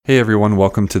Hey everyone,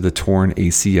 welcome to the Torn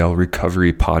ACL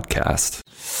Recovery Podcast.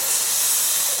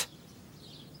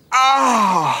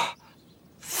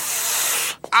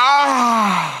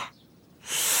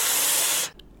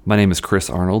 My name is Chris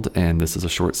Arnold, and this is a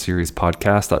short series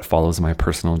podcast that follows my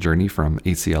personal journey from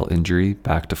ACL injury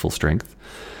back to full strength.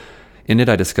 In it,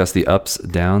 I discuss the ups,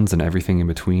 downs, and everything in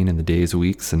between in the days,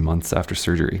 weeks, and months after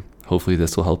surgery. Hopefully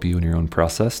this will help you in your own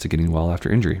process to getting well after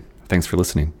injury. Thanks for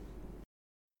listening.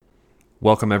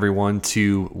 Welcome everyone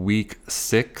to week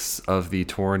 6 of the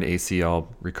Torn ACL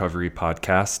Recovery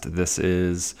Podcast. This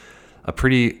is a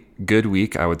pretty good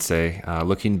week, I would say.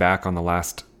 Looking back on the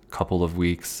last couple of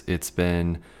weeks, it's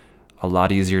been a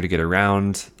lot easier to get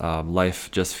around.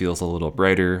 Life just feels a little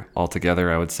brighter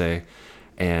altogether, I would say.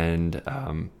 And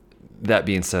that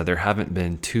being said, there haven't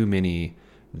been too many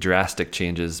drastic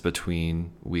changes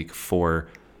between week 4,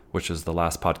 which was the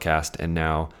last podcast, and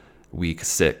now week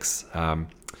 6.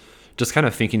 Just kind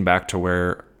of thinking back to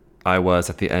where I was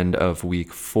at the end of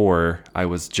week 4, I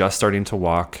was just starting to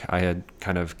walk. I had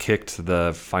kind of kicked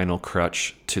the final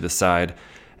crutch to the side,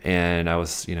 and I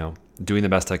was, doing the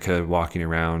best I could, walking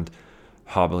around,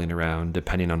 hobbling around,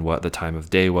 depending on what the time of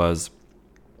day was.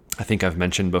 I think I've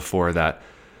mentioned before that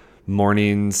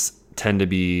mornings tend to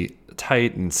be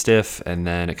tight and stiff, and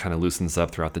then it kind of loosens up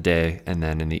throughout the day. And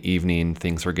then in the evening,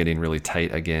 things were getting really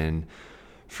tight again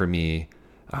for me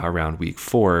around week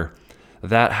 4.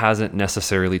 That hasn't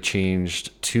necessarily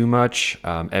changed too much.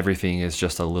 Everything is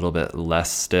just a little bit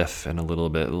less stiff and a little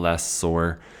bit less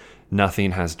sore. Nothing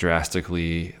has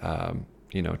drastically,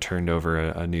 turned over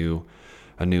a new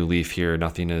leaf here.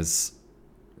 Nothing is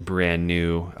brand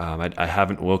new. I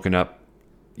haven't woken up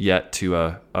yet to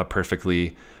a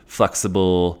perfectly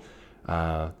flexible,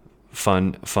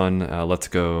 fun, let's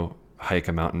go hike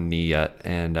a mountain knee yet.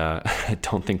 And I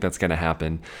don't think that's going to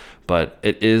happen. But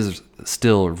it is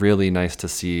still really nice to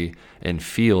see and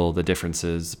feel the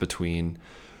differences between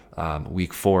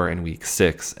week 4 and week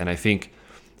 6. And I think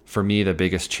for me, the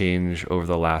biggest change over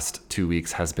the last 2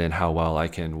 weeks has been how well I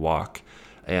can walk.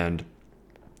 And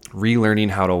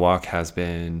relearning how to walk has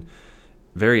been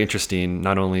very interesting,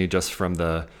 not only just from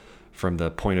the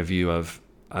point of view of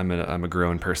I'm a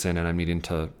grown person and I'm needing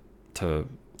to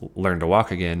learn to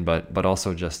walk again, but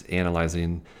also just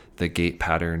analyzing the gait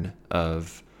pattern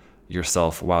of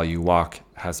yourself while you walk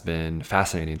has been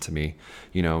fascinating to me.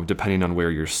 Depending on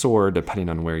where you're sore, depending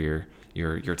on where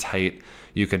you're tight,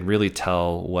 you can really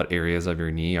tell what areas of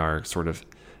your knee are sort of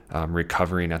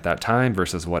recovering at that time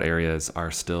versus what areas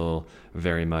are still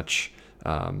very much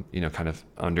kind of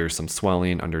under some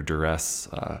swelling, under duress.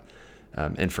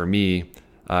 And for me,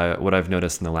 what I've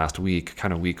noticed in the last week,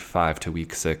 kind of week 5 to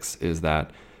week 6, is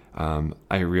that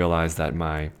I realized that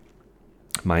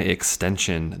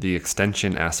the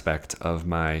extension aspect of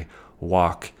my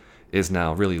walk is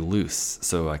now really loose.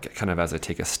 So as I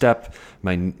take a step,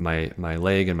 my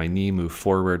leg and my knee move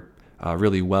forward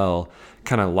really well,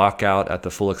 kind of lock out at the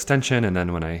full extension. And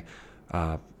then when I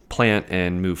plant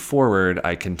and move forward,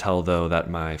 I can tell though that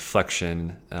my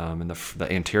flexion and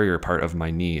the anterior part of my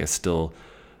knee is still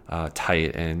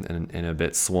tight and a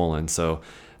bit swollen. So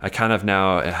I kind of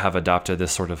now have adopted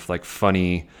this sort of like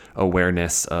funny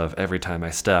awareness of every time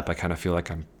I step, I kind of feel like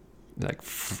I'm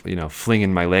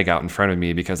flinging my leg out in front of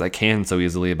me because I can so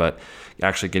easily, but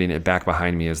actually getting it back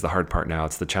behind me is the hard part now.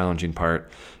 It's the challenging part.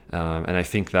 And I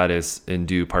think that is in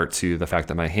due part to the fact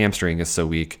that my hamstring is so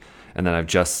weak. And then I've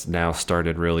just now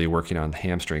started really working on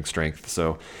hamstring strength.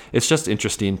 So it's just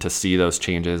interesting to see those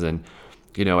changes. And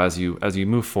as you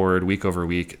move forward week over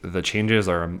week, the changes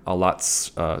are a lot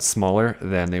smaller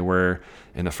than they were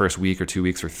in the first week or 2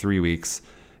 weeks or 3 weeks.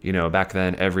 Back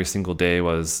then, every single day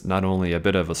was not only a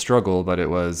bit of a struggle, but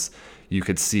you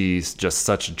could see just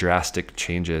such drastic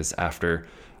changes after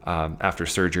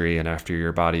surgery and after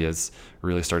your body has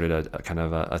really started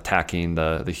attacking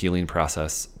the healing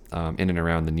process in and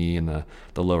around the knee and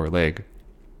the lower leg.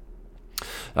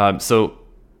 So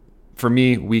for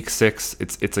me, week 6,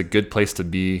 it's a good place to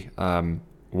be.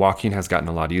 Walking has gotten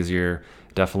a lot easier.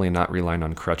 Definitely not relying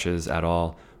on crutches at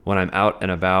all. When I'm out and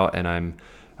about and I'm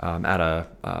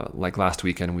like last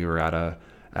weekend, we were at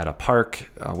a park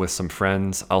with some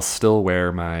friends, I'll still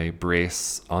wear my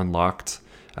brace unlocked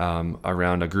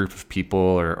around a group of people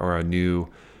or a new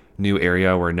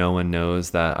area where no one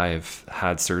knows that I've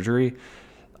had surgery.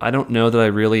 I don't know that I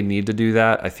really need to do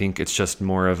that. I think it's just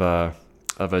more of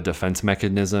a defense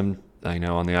mechanism. I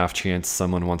know on the off chance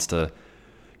someone wants to,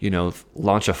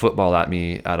 launch a football at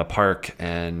me at a park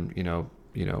and,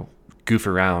 goof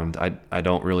around. I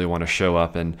don't really want to show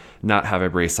up and not have a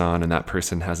brace on, and that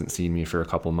person hasn't seen me for a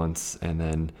couple months, and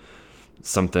then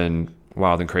something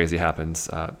wild and crazy happens.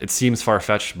 It seems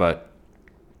far-fetched, but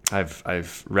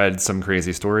I've read some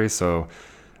crazy stories, so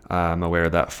I'm aware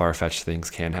that far-fetched things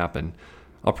can happen.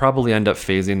 I'll probably end up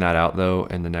phasing that out though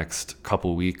in the next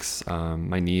couple weeks.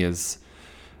 My knee is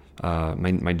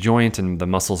my joint and the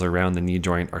muscles around the knee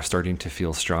joint are starting to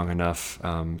feel strong enough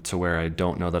to where I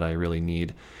don't know that I really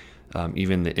need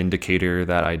even the indicator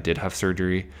that I did have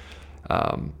surgery.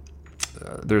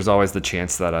 There's always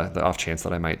the off chance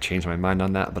that I might change my mind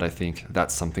on that, but I think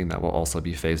that's something that will also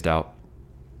be phased out.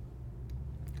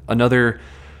 Another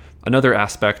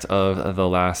aspect of the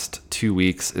last 2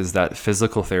 weeks is that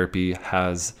physical therapy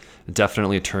has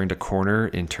definitely turned a corner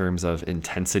in terms of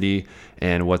intensity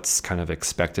and what's kind of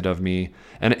expected of me,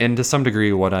 and to some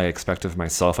degree what I expect of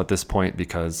myself at this point,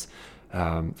 because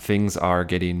things are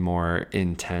getting more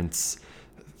intense.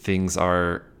 These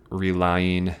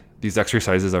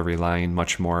exercises are relying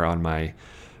much more on my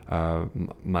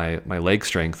leg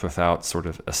strength without sort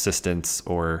of assistance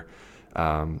or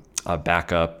a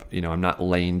backup. I'm not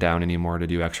laying down anymore to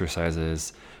do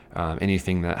exercises.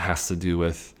 Anything that has to do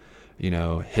with,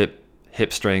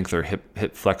 hip strength or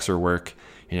hip flexor work,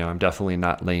 I'm definitely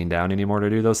not laying down anymore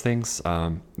to do those things.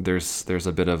 There's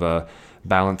a bit of a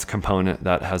balance component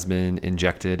that has been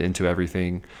injected into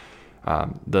everything. I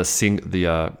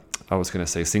was going to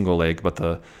say single leg, but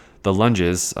the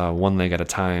lunges, one leg at a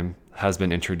time, has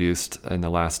been introduced in the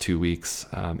last 2 weeks.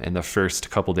 And the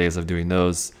first couple days of doing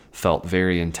those felt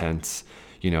very intense.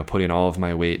 Putting all of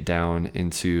my weight down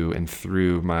into and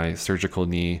through my surgical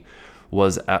knee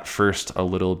was at first a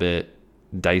little bit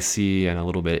dicey and a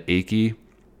little bit achy.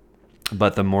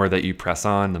 But the more that you press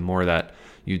on, the more that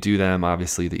you do them,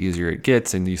 obviously the easier it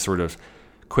gets. And you sort of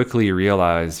quickly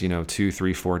realize, 2,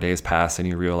 3, 4 days pass and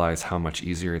you realize how much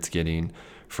easier it's getting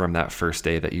from that first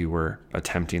day that you were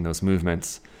attempting those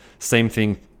movements. Same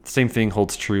thing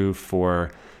holds true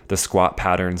for the squat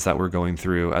patterns that we're going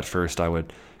through. At first, I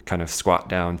would kind of squat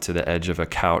down to the edge of a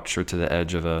couch or to the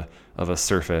edge of a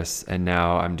surface, and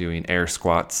now I'm doing air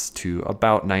squats to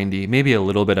about 90, maybe a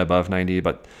little bit above 90,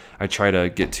 but I try to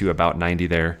get to about 90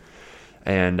 there.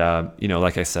 And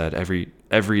like I said,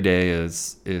 every day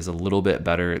is a little bit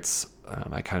better. It's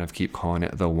I kind of keep calling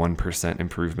it the 1%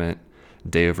 improvement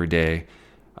day over day.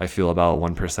 I feel about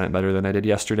 1% better than I did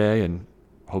yesterday, and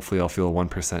hopefully I'll feel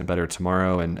 1% better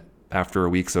tomorrow. And after a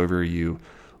week's over, you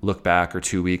look back, or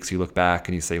 2 weeks, you look back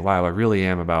and you say, wow, I really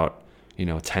am about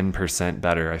 10%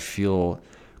 better. I feel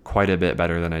quite a bit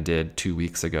better than I did 2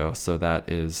 weeks ago. So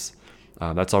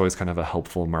that's always kind of a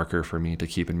helpful marker for me to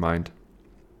keep in mind.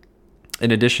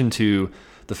 In addition to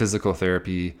the physical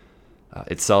therapy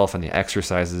itself and the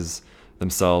exercises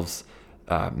themselves,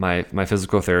 my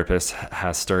physical therapist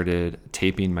has started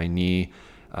taping my knee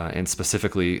and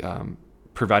specifically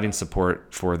providing support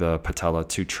for the patella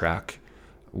to track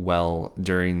well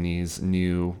during these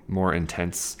new, more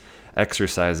intense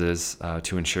exercises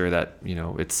to ensure that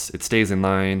it stays in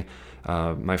line.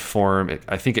 My form,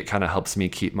 I think it kind of helps me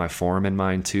keep my form in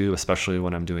mind too, especially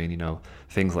when I'm doing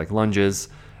things like lunges.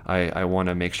 I want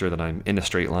to make sure that I'm in a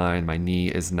straight line. My knee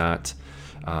is not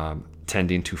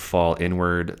tending to fall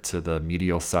inward to the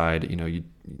medial side.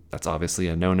 That's obviously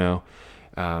a no-no.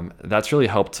 That's really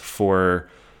helped for,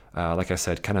 like I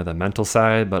said, kind of the mental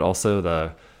side, but also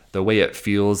the way it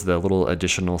feels. The little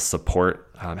additional support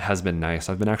has been nice.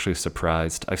 I've been actually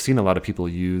surprised. I've seen a lot of people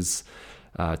use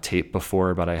tape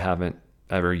before, but I haven't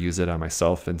ever used it on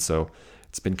myself, and so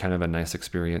it's been kind of a nice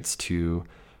experience to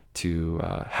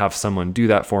have someone do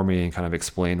that for me and kind of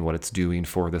explain what it's doing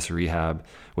for this rehab,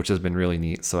 which has been really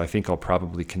neat. So I think I'll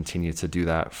probably continue to do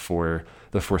that for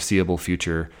the foreseeable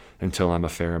future until I'm a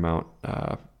fair amount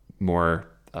more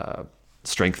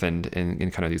strengthened in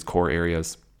kind of these core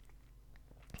areas.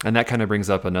 And that kind of brings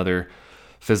up another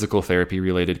physical therapy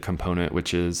related component,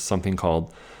 which is something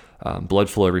called blood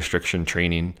flow restriction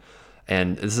training.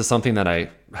 And this is something that I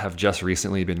have just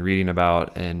recently been reading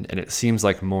about, and it seems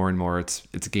like more and more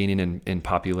it's gaining in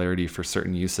popularity for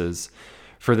certain uses.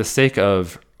 For the sake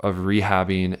of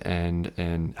rehabbing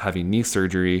and having knee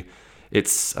surgery,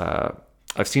 it's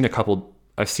I've seen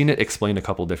it explained a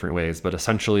couple different ways, but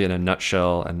essentially in a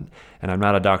nutshell, and I'm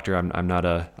not a doctor, I'm not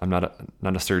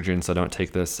a surgeon, so don't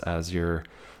take this as your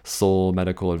sole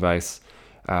medical advice.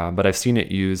 But I've seen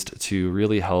it used to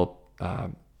really help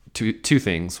two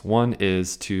things. One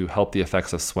is to help the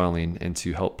effects of swelling and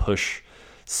to help push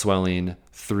swelling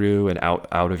through and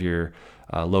out of your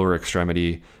lower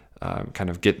extremity, kind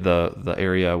of get the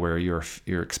area where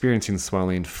you're experiencing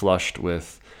swelling flushed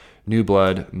with new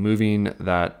blood, moving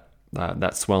that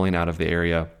swelling out of the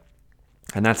area.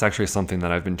 And that's actually something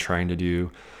that I've been trying to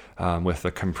do with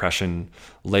the compression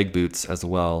leg boots as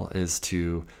well, is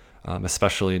to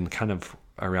especially in kind of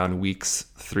around weeks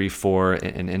 3, 4,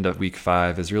 and end of week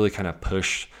 5, is really kind of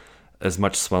push as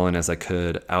much swelling as I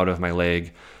could out of my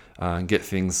leg, get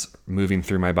things moving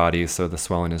through my body so the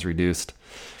swelling is reduced.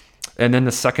 And then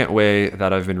the second way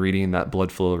that I've been reading that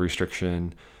blood flow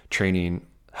restriction training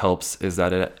helps is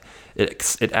that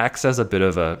it acts as a bit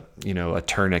of a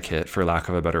tourniquet, for lack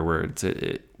of a better word.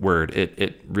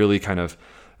 It really kind of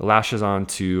lashes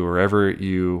onto wherever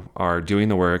you are doing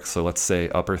the work. So let's say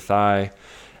upper thigh,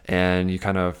 and you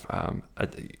kind of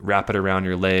wrap it around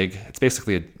your leg. It's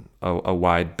basically a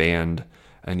wide band,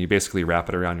 and you basically wrap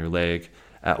it around your leg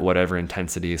at whatever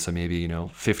intensity. So maybe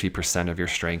 50% of your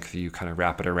strength, you kind of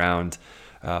wrap it around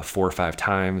 4 or 5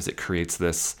 times. It creates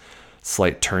this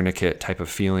slight tourniquet type of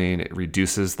feeling. It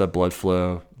reduces the blood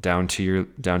flow down to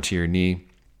your knee.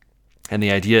 And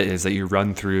the idea is that you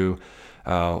run through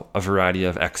a variety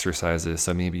of exercises.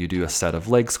 So maybe you do a set of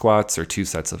leg squats or 2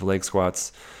 sets of leg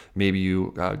squats. Maybe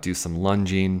you do some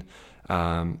lunging.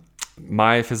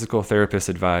 My physical therapist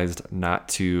advised not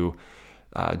to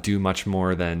do much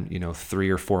more than 3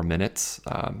 or 4 minutes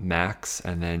max,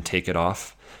 and then take it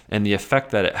off. And the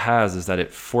effect that it has is that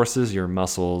it forces your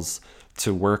muscles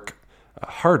to work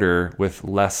harder with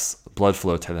less blood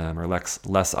flow to them, or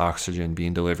less oxygen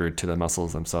being delivered to the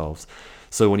muscles themselves.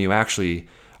 So when you actually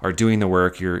are doing the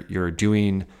work,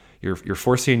 you're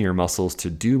forcing your muscles to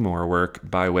do more work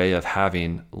by way of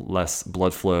having less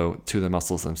blood flow to the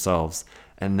muscles themselves.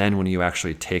 And then when you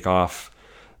actually take off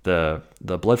the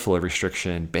blood flow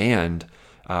restriction band,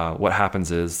 what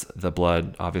happens is the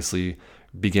blood obviously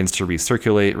begins to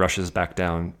recirculate, rushes back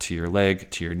down to your leg,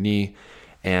 to your knee.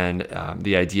 And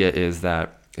the idea is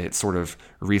that it sort of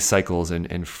recycles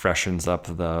and freshens up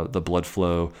the blood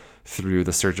flow through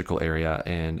the surgical area.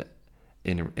 And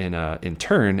in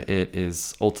turn, it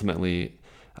is ultimately,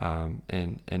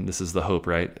 and this is the hope,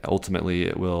 right? Ultimately,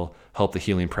 it will help the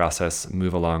healing process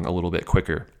move along a little bit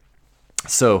quicker.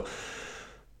 So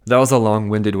that was a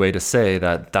long-winded way to say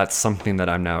that that's something that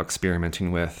I'm now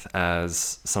experimenting with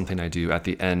as something I do at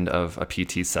the end of a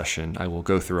PT session. I will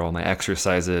go through all my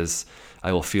exercises.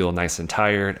 I will feel nice and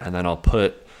tired, and then I'll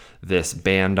put this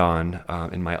band on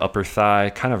in my upper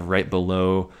thigh, kind of right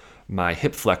below my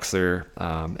hip flexor.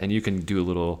 And you can do a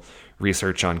little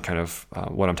research on kind of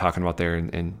what I'm talking about there.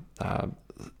 And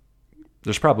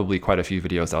there's probably quite a few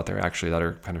videos out there actually that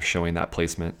are kind of showing that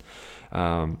placement.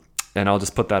 And I'll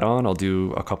just put that on. I'll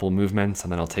do a couple movements,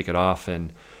 and then I'll take it off.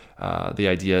 And the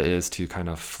idea is to kind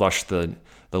of flush the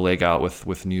leg out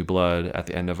with new blood at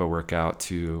the end of a workout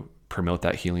to promote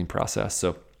that healing process.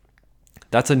 So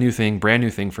that's a new thing, brand new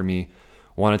thing for me.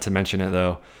 Wanted to mention it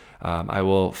though. I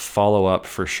will follow up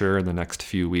for sure in the next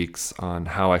few weeks on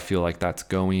how I feel like that's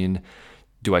going.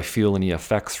 Do I feel any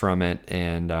effects from it?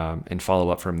 And follow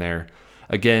up from there.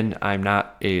 Again, I'm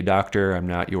not a doctor. I'm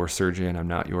not your surgeon. I'm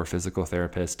not your physical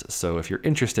therapist. So if you're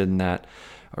interested in that,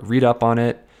 read up on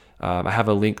it. I have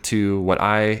a link to what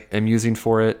I am using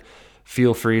for it.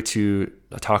 Feel free to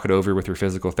talk it over with your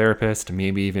physical therapist,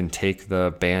 maybe even take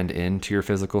the band into your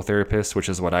physical therapist, which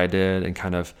is what I did, and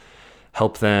kind of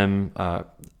help them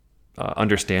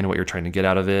understand what you're trying to get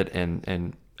out of it.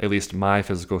 And at least my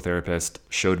physical therapist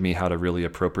showed me how to really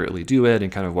appropriately do it and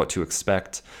kind of what to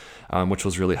expect, which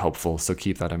was really helpful. So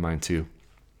keep that in mind too.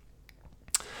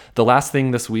 The last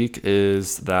thing this week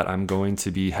is that I'm going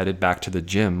to be headed back to the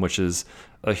gym, which is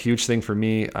a huge thing for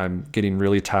me. I'm getting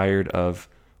really tired of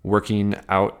working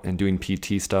out and doing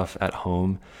PT stuff at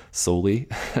home solely.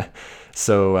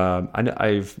 So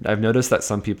I've noticed that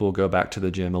some people go back to the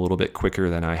gym a little bit quicker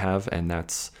than I have, and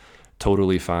that's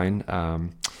totally fine.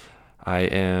 I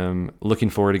am looking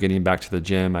forward to getting back to the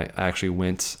gym. I actually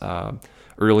went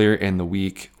earlier in the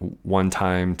week one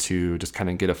time to just kind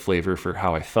of get a flavor for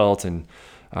how I felt and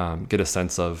get a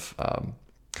sense of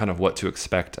kind of what to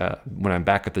expect when I'm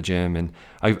back at the gym. And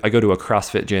I go to a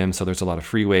CrossFit gym, so there's a lot of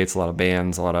free weights, a lot of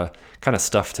bands, a lot of kind of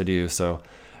stuff to do. So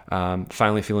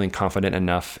finally feeling confident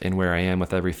enough in where I am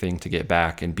with everything to get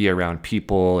back and be around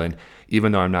people. And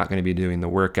even though I'm not going to be doing the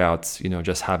workouts,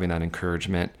 just having that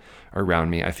encouragement around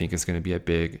me, I think is going to be a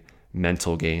big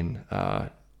mental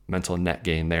net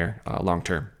gain there long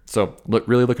term. So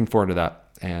really looking forward to that.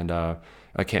 And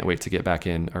I can't wait to get back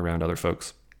in around other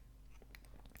folks.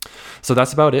 So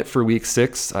that's about it for week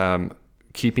 6.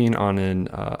 Keeping on an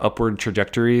upward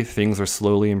trajectory. Things are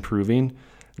slowly improving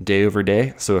day over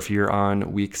day. So if you're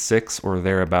on week 6 or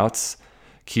thereabouts,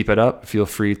 keep it up. Feel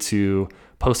free to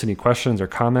post any questions or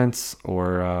comments,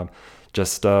 or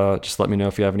just let me know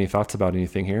if you have any thoughts about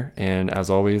anything here. And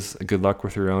as always, good luck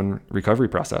with your own recovery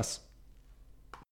process.